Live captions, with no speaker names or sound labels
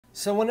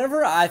So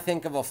whenever I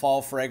think of a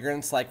fall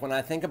fragrance, like when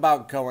I think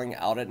about going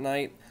out at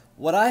night,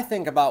 what I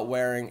think about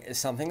wearing is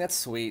something that's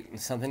sweet and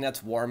something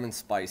that's warm and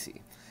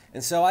spicy.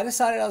 And so I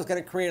decided I was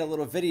going to create a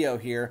little video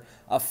here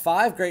of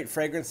 5 great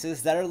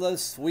fragrances that are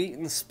those sweet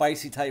and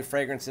spicy type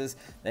fragrances.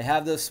 They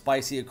have those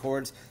spicy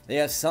accords, they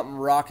have something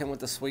rocking with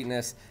the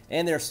sweetness,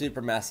 and they're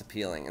super mass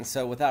appealing. And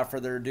so without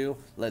further ado,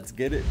 let's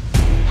get it.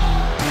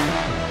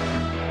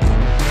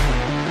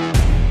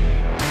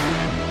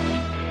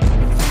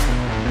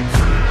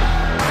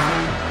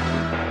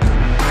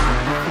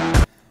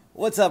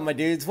 What's up, my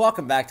dudes?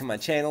 Welcome back to my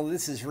channel.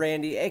 This is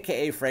Randy,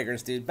 aka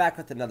Fragrance Dude, back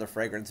with another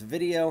fragrance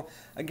video.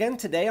 Again,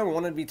 today I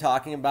want to be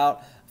talking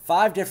about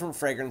 5 different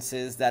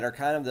fragrances that are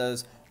kind of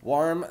those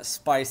warm,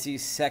 spicy,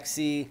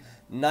 sexy,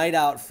 night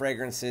out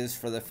fragrances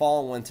for the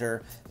fall and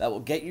winter that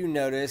will get you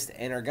noticed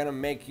and are going to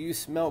make you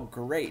smell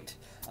great.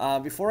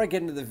 Before I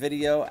get into the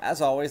video,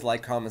 as always,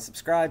 like, comment,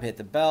 subscribe, hit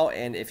the bell,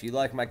 and if you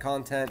like my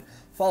content,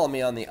 follow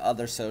me on the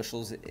other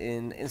socials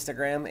in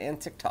Instagram and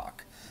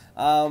TikTok.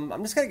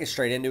 I'm just going to get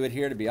straight into it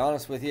here, to be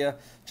honest with you,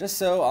 just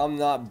so I'm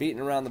not beating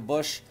around the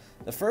bush.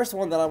 The first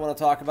one that I want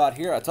to talk about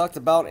here, I talked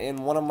about in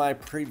one of my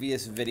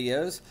previous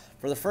videos.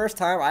 For the first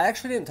time, I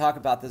actually didn't talk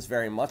about this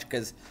very much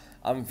because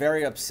I'm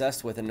very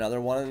obsessed with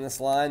another one in this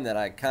line that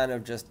I kind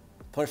of just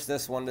pushed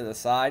this one to the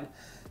side.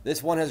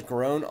 This one has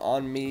grown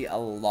on me a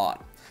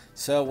lot.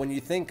 So when you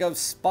think of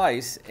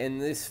spice in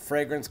this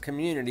fragrance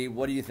community,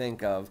 what do you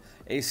think of?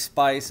 A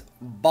spice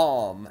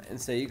bomb. And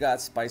so you got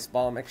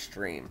Spicebomb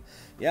Extreme.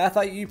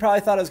 Yeah, you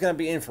probably thought it was going to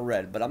be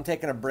infrared, but I'm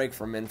taking a break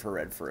from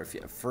infrared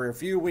for a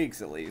few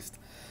weeks at least.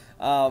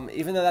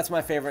 Even though that's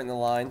my favorite in the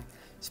line,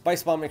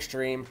 Spicebomb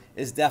Extreme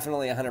is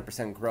definitely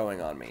 100%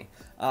 growing on me.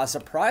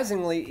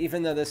 Surprisingly,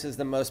 even though this is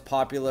the most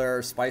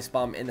popular spice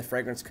bomb in the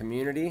fragrance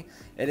community,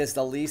 it is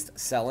the least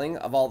selling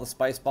of all the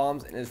spice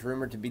bombs and is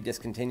rumored to be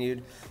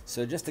discontinued.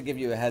 So just to give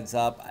you a heads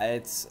up,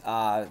 it's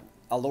a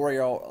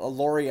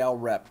L'Oreal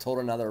rep told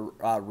another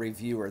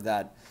reviewer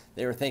that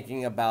they were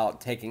thinking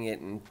about taking it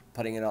and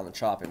putting it on the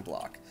chopping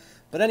block.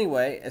 But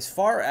anyway, as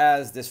far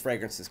as this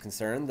fragrance is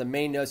concerned, the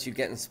main notes you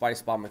get in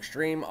Spicebomb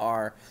Extreme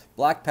are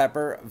black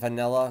pepper,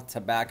 vanilla,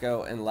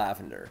 tobacco, and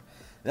lavender.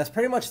 And that's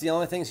pretty much the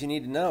only things you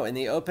need to know. In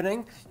the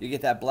opening, you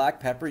get that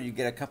black pepper, you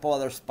get a couple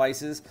other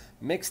spices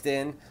mixed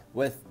in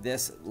with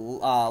this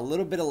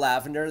little bit of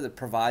lavender that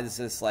provides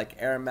this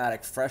like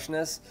aromatic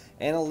freshness,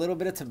 and a little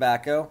bit of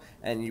tobacco,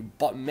 and you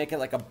make it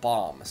like a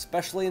bomb,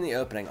 especially in the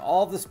opening.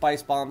 All of the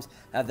spice bombs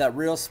have that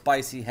real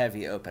spicy,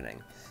 heavy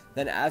opening.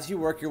 Then as you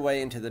work your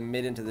way into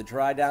the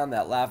dry down,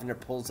 that lavender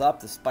pulls up,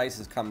 the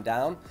spices come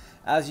down.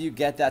 As you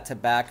get that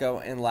tobacco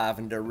and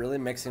lavender really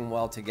mixing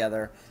well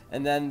together,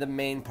 and then the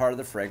main part of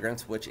the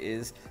fragrance, which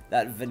is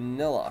that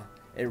vanilla.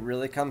 It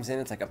really comes in,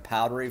 it's like a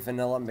powdery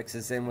vanilla,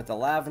 mixes in with the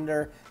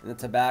lavender and the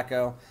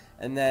tobacco.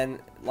 And then,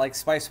 like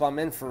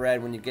Spicebomb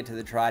Infrared, when you get to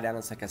the dry down,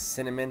 it's like a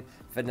cinnamon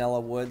vanilla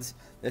woods.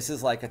 This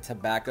is like a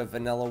tobacco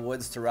vanilla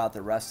woods throughout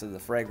the rest of the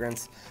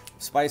fragrance.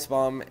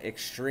 Spicebomb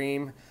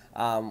Extreme.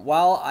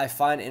 While I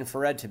find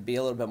Infrared to be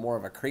a little bit more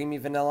of a creamy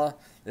vanilla,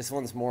 this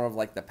one's more of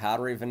like the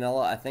powdery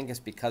vanilla. I think it's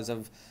because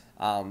of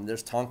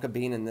there's tonka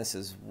bean in this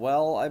as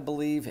well, I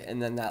believe,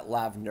 and then that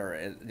lavender.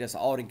 It just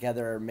all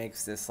together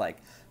makes this like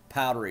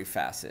powdery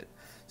facet.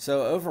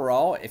 So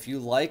overall, if you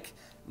like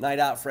night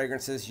out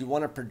fragrances, you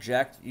want to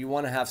project, you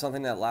want to have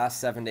something that lasts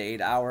 7 to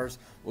 8 hours,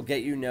 will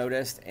get you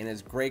noticed, and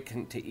is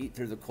great to eat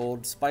through the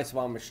cold,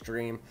 Spicebomb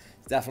Extreme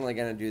is definitely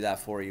going to do that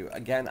for you.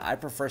 Again, I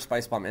prefer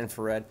Spicebomb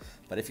Infrared,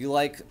 but if you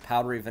like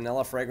powdery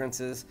vanilla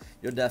fragrances,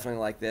 you'll definitely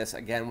like this.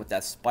 Again, with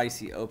that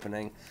spicy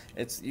opening,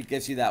 it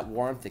gives you that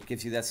warmth, it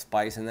gives you that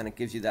spice, and then it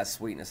gives you that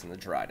sweetness in the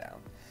dry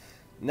down.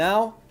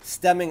 Now,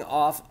 stemming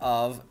off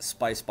of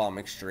Spicebomb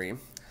Extreme,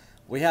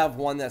 we have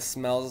one that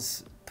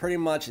smells pretty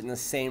much in the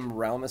same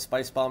realm as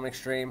Spicebomb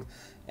Extreme,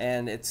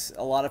 and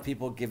a lot of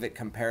people give it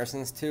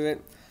comparisons to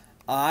it.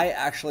 I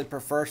actually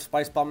prefer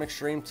Spicebomb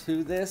Extreme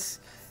to this,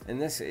 and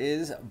this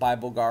is by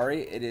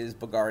Bvlgari. It is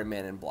Bvlgari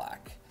Man in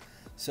Black.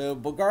 So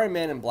Bvlgari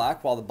Man in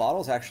Black, while the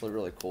bottle is actually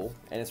really cool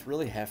and it's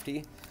really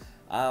hefty,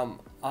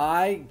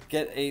 I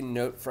get a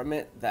note from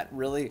it that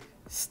really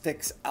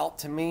sticks out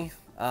to me.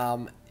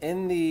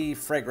 In the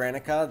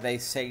Fragrantica, they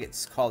say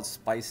it's called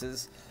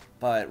spices,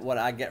 but what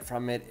I get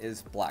from it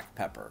is black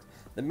pepper.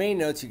 The main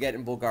notes you get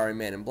in Bvlgari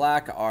Man in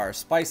Black are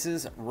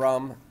spices,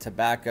 rum,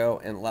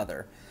 tobacco, and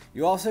leather.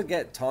 You also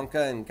get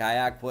tonka and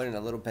gaiac wood and a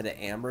little bit of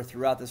amber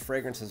throughout this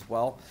fragrance as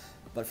well.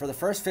 But for the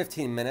first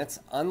 15 minutes,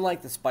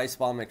 unlike the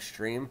Spicebomb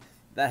Extreme,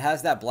 that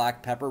has that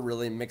black pepper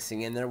really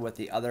mixing in there with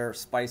the other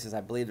spices. I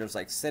believe there's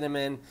like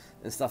cinnamon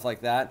and stuff like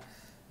that.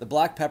 The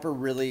black pepper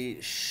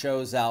really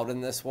shows out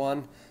in this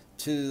one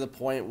to the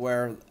point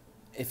where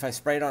if I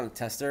spray it on a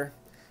tester,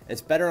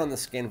 it's better on the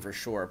skin for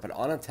sure, but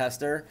on a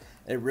tester,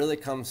 it really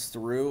comes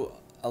through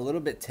a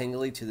little bit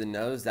tingly to the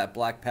nose. That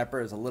black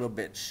pepper is a little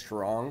bit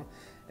strong,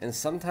 and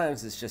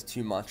sometimes it's just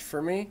too much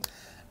for me.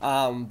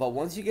 But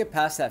once you get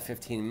past that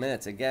 15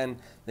 minutes, again,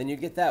 then you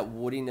get that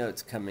woody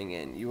notes coming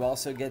in. You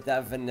also get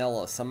that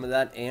vanilla, some of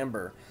that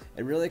amber.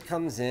 It really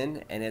comes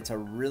in, and it's a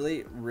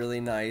really, really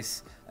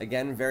nice,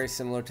 again, very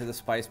similar to the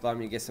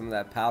Spicebomb. You get some of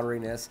that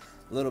powderiness,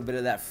 a little bit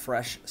of that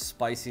fresh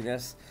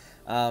spiciness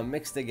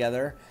mixed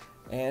together,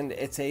 and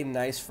it's a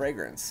nice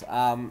fragrance.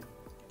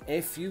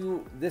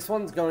 This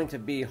one's going to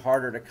be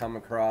harder to come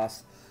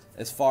across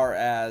as far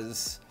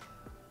as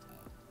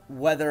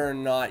whether or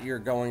not you're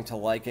going to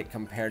like it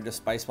compared to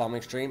Spicebomb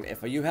Extreme.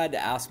 If you had to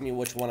ask me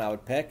which one I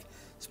would pick,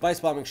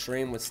 Spicebomb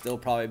Extreme would still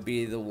probably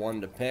be the one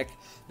to pick.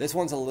 This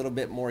one's a little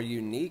bit more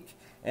unique,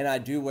 and I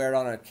do wear it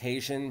on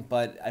occasion,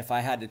 but if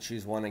I had to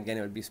choose one, again,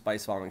 it would be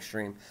Spicebomb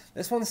Extreme.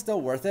 This one's still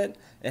worth it.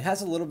 It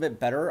has a little bit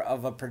better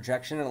of a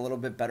projection and a little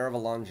bit better of a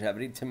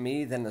longevity to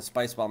me than the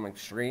Spicebomb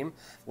Extreme,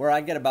 where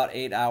I get about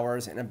 8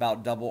 hours and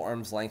about double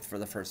arm's length for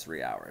the first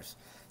 3 hours.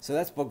 So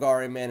that's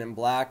Bvlgari Man in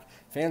Black.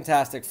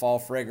 Fantastic fall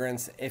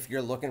fragrance if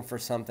you're looking for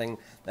something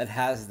that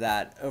has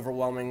that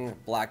overwhelming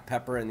black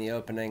pepper in the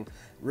opening.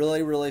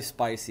 Really, really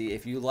spicy.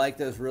 If you like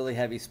those really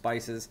heavy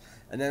spices,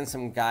 and then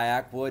some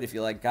Gaiac wood. If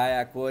you like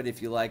Gaiac wood,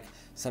 if you like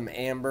some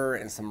amber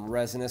and some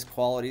resinous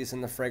qualities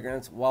in the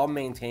fragrance while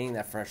maintaining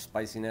that fresh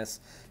spiciness,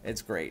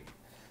 it's great.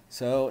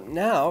 So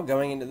now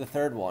going into the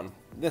third one.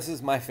 This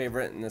is my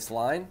favorite in this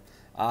line.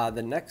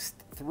 The next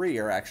three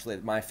are actually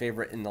my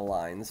favorite in the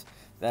lines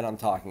that I'm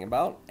talking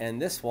about,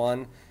 and this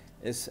one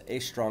is a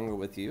Stronger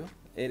With You.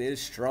 It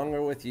is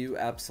Stronger With You,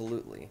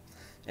 absolutely.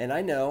 And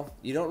I know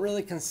you don't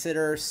really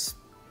consider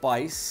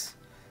spice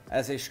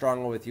as a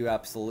Stronger With You,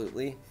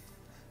 absolutely,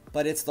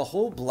 but it's the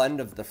whole blend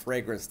of the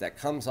fragrance that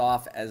comes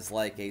off as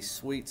like a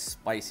sweet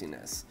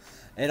spiciness.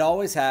 It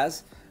always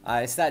has.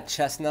 It's that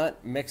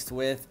chestnut mixed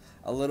with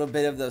a little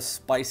bit of those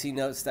spicy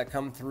notes that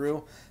come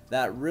through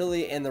that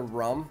really, in the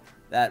rum,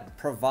 that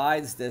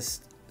provides this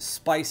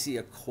spicy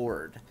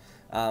accord.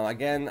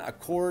 Again,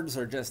 accords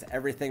are just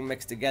everything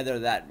mixed together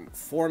that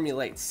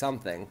formulates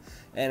something.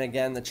 And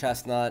again, the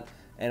chestnut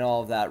and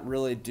all of that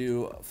really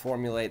do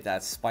formulate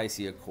that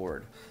spicy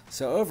accord.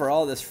 So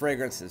overall, this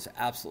fragrance is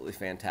absolutely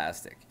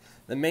fantastic.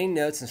 The main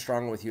notes in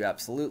Stronger With You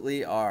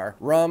absolutely are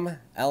rum,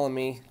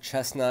 elemi,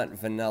 chestnut,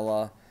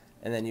 vanilla,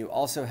 and then you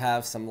also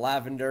have some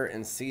lavender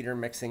and cedar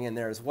mixing in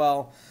there as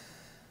well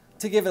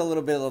to give it a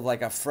little bit of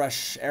like a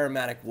fresh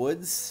aromatic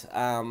woods.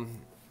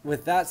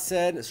 With that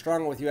said,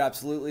 Stronger With You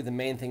absolutely, the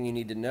main thing you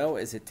need to know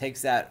is it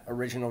takes that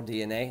original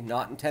DNA,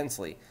 not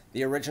intensely,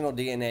 the original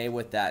DNA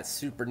with that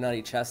super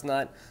nutty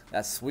chestnut,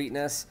 that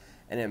sweetness,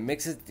 and it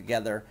mixes it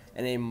together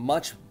in a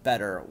much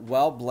better,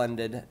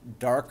 well-blended,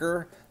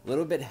 darker, a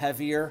little bit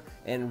heavier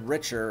and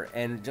richer,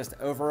 and just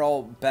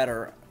overall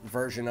better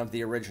version of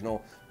the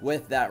original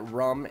with that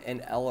rum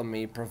and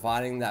elemi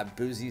providing that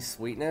boozy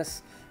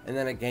sweetness. And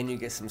then again, you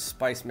get some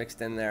spice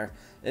mixed in there.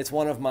 It's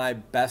one of my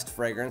best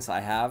fragrance I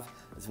have.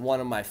 It's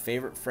one of my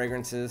favorite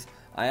fragrances.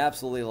 I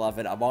absolutely love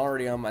it. I'm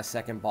already on my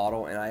second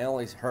bottle, and I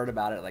only heard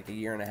about it like a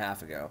year and a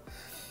half ago.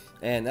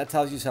 And that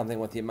tells you something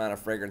with the amount of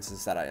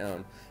fragrances that I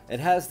own. It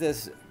has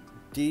this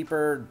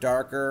deeper,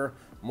 darker,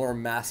 more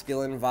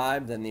masculine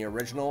vibe than the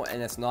original,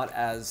 and it's not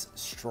as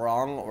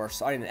strong or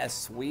as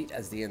sweet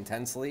as the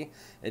Intensely.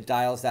 It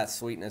dials that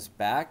sweetness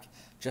back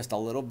just a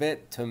little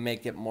bit to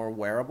make it more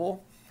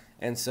wearable.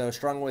 And so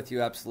Stronger With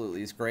You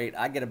absolutely is great.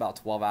 I get about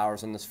 12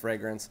 hours on this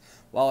fragrance.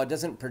 While it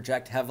doesn't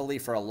project heavily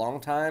for a long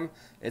time,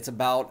 it's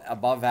about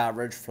above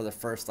average for the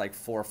first like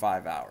 4 or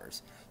 5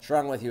 hours.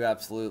 Stronger With You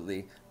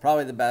absolutely.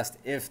 Probably the best,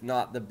 if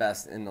not the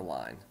best in the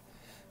line.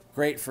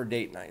 Great for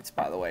date nights,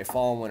 by the way.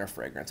 Fall and winter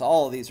fragrance.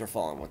 All of these are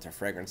fall and winter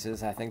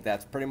fragrances. I think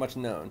that's pretty much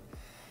known.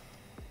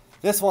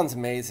 This one's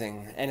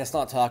amazing, and it's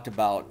not talked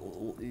about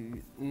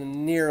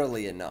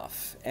nearly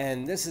enough.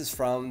 And this is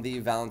from the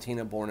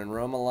Valentino Born in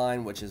Roma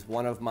line, which is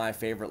one of my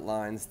favorite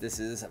lines. This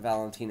is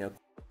Valentino.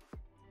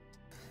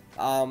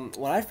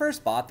 When I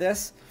first bought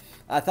this,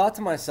 I thought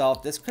to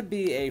myself, this could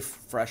be a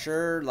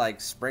fresher, like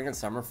spring and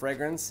summer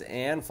fragrance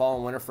and fall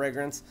and winter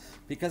fragrance,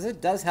 because it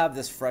does have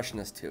this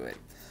freshness to it.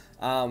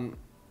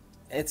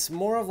 It's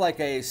more of like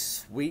a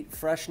sweet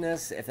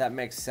freshness, if that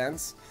makes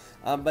sense.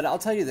 But I'll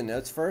tell you the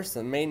notes first.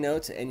 The main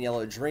notes in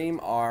Yellow Dream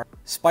are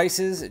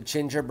spices,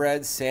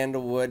 gingerbread,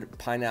 sandalwood,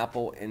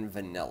 pineapple, and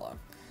vanilla.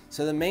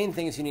 So the main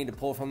things you need to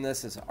pull from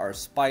this are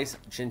spice,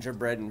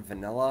 gingerbread, and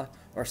vanilla,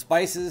 or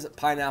spices,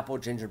 pineapple,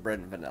 gingerbread,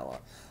 and vanilla.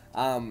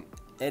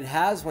 It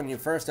has, when you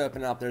first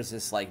open up, there's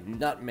this like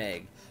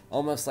nutmeg,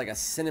 almost like a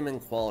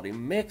cinnamon quality,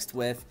 mixed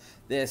with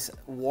this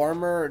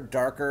warmer,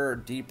 darker,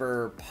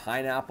 deeper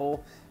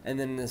pineapple, and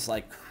then this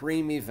like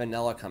creamy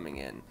vanilla coming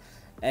in.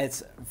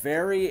 It's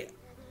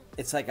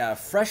like a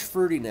fresh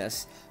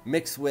fruitiness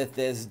mixed with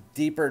this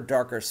deeper,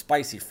 darker,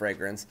 spicy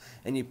fragrance,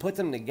 and you put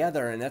them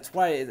together, and that's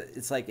why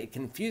it's like it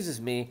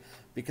confuses me,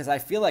 because I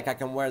feel like I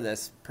can wear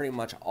this pretty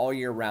much all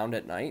year round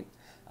at night.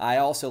 I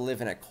also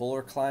live in a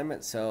cooler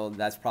climate, so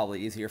that's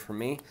probably easier for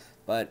me,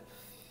 but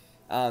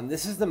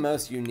this is the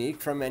most unique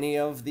from any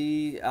of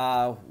the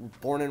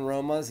Born in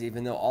Romas,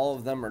 even though all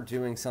of them are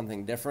doing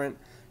something different.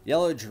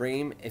 Yellow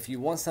Dream, if you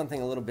want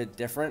something a little bit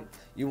different,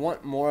 you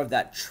want more of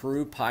that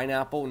true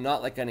pineapple,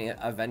 not like any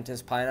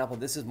Aventus pineapple.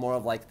 This is more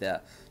of like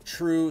the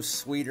true,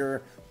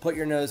 sweeter, put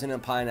your nose in a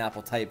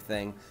pineapple type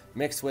thing,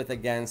 mixed with,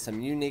 again,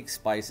 some unique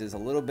spices, a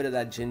little bit of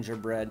that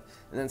gingerbread,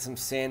 and then some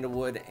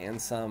sandalwood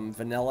and some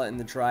vanilla in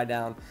the dry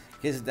down.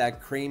 Gives it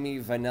that creamy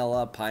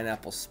vanilla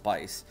pineapple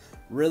spice.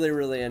 Really,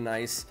 really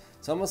nice.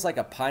 It's almost like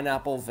a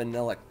pineapple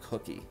vanilla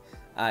cookie.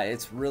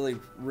 It's really,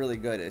 really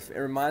good. It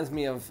reminds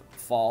me of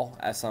fall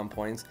at some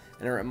points,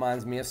 and it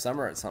reminds me of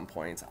summer at some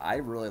points. I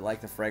really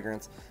like the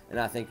fragrance, and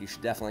I think you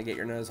should definitely get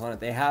your nose on it.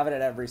 They have it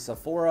at every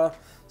Sephora,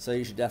 so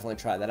you should definitely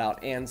try that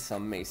out, and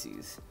some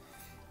Macy's.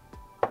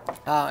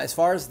 As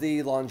far as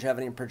the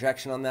longevity and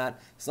projection on that,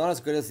 it's not as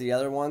good as the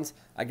other ones.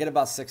 I get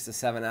about 6 to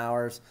 7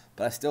 hours,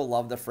 but I still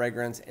love the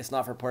fragrance. It's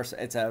not for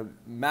it's a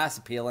mass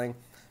appealing.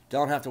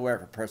 Don't have to wear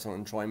it for personal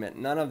enjoyment.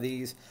 None of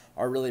these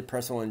are really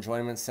personal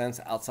enjoyment scents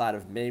outside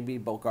of maybe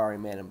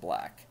Bvlgari Man in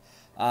Black.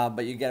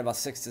 But you get about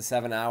 6 to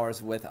 7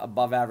 hours with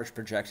above average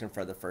projection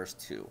for the first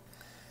two.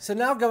 So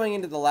now going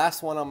into the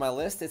last one on my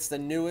list, it's the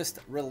newest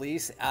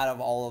release out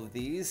of all of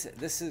these.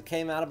 This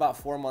came out about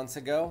 4 months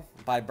ago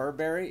by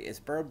Burberry. It's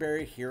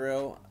Burberry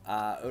Hero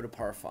Eau de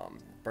Parfum.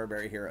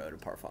 Burberry Hero Eau de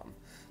Parfum.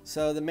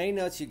 So the main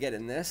notes you get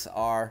in this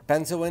are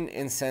benzoin,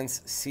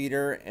 incense,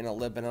 cedar, and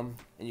molybdenum.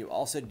 And you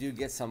also do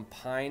get some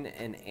pine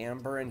and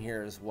amber in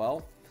here as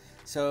well.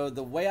 So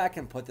the way I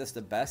can put this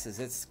the best is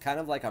it's kind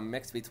of like a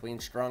mix between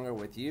Stronger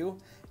With You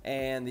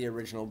and the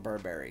original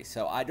Burberry.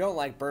 So I don't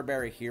like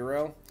Burberry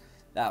Hero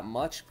that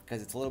much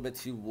because it's a little bit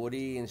too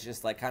woody and it's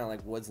just like kind of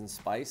like woods and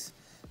spice.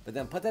 But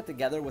then put that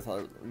together with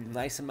a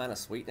nice amount of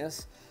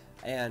sweetness,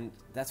 and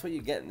that's what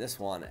you get in this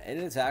one. And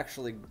it's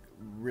actually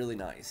really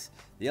nice.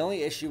 The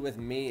only issue with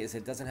me is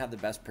it doesn't have the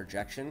best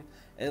projection.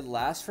 It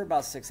lasts for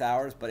about 6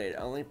 hours, but it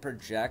only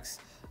projects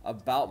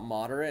about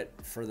moderate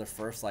for the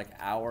first like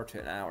hour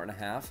to an hour and a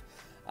half.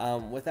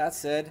 With that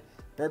said,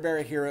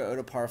 Burberry Hero Eau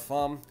de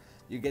Parfum,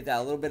 you get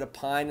that little bit of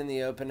pine in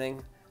the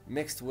opening,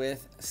 mixed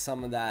with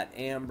some of that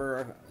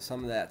amber,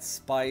 some of that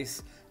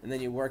spice, and then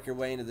you work your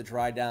way into the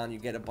dry down. You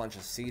get a bunch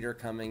of cedar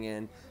coming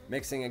in,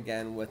 mixing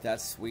again with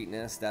that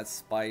sweetness, that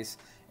spice.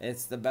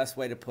 It's the best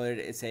way to put it.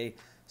 It's a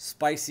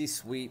spicy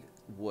sweet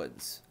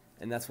woods,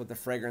 and that's what the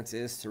fragrance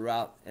is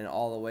throughout and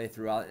all the way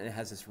throughout, and it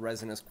has this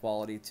resinous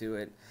quality to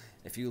it.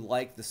 If you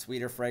like the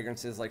sweeter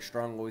fragrances like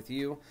Stronger With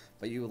You,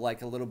 but you would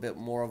like a little bit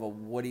more of a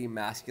woody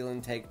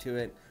masculine take to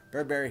it,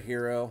 Burberry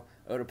Hero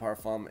Eau de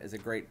Parfum is a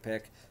great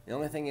pick. The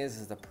only thing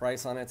is the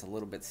price on it's a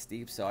little bit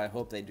steep, so I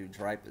hope they do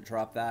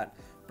drop that.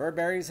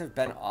 Burberry's have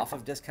been off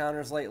of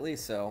discounters lately,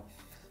 so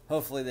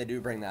hopefully they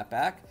do bring that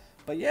back.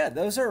 But yeah,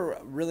 those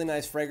are really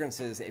nice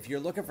fragrances. If you're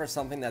looking for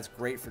something that's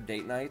great for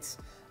date nights,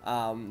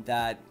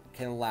 that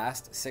can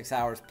last 6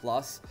 hours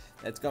plus,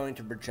 that's going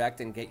to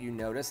project and get you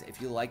noticed.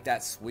 If you like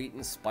that sweet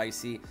and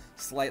spicy,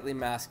 slightly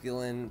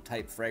masculine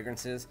type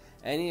fragrances,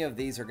 any of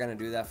these are going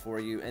to do that for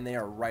you, and they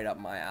are right up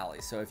my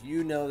alley. So if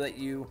you know that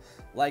you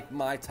like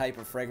my type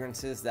of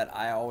fragrances that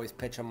I always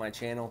pitch on my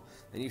channel,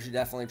 then you should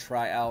definitely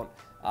try out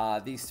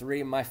these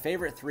three. My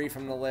favorite three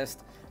from the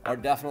list are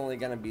definitely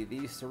going to be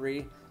these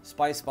three.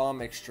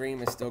 Spicebomb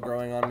Extreme is still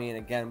growing on me, and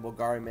again,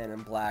 Bvlgari Man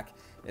in Black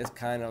is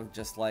kind of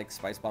just like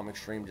Spicebomb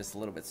Extreme, just a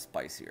little bit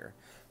spicier.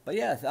 But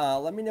yeah,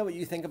 let me know what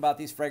you think about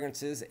these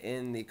fragrances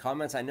in the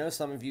comments. I know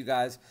some of you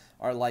guys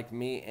are like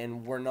me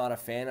and were not a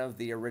fan of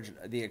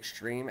the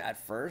Extreme at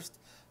first,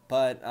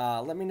 but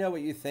let me know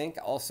what you think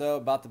also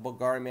about the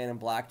Bvlgari Man in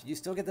Black. Do you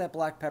still get that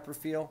black pepper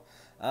feel?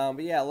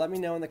 But yeah, let me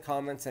know in the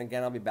comments, and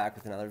again, I'll be back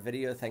with another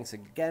video. Thanks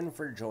again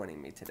for joining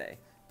me today.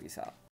 Peace out.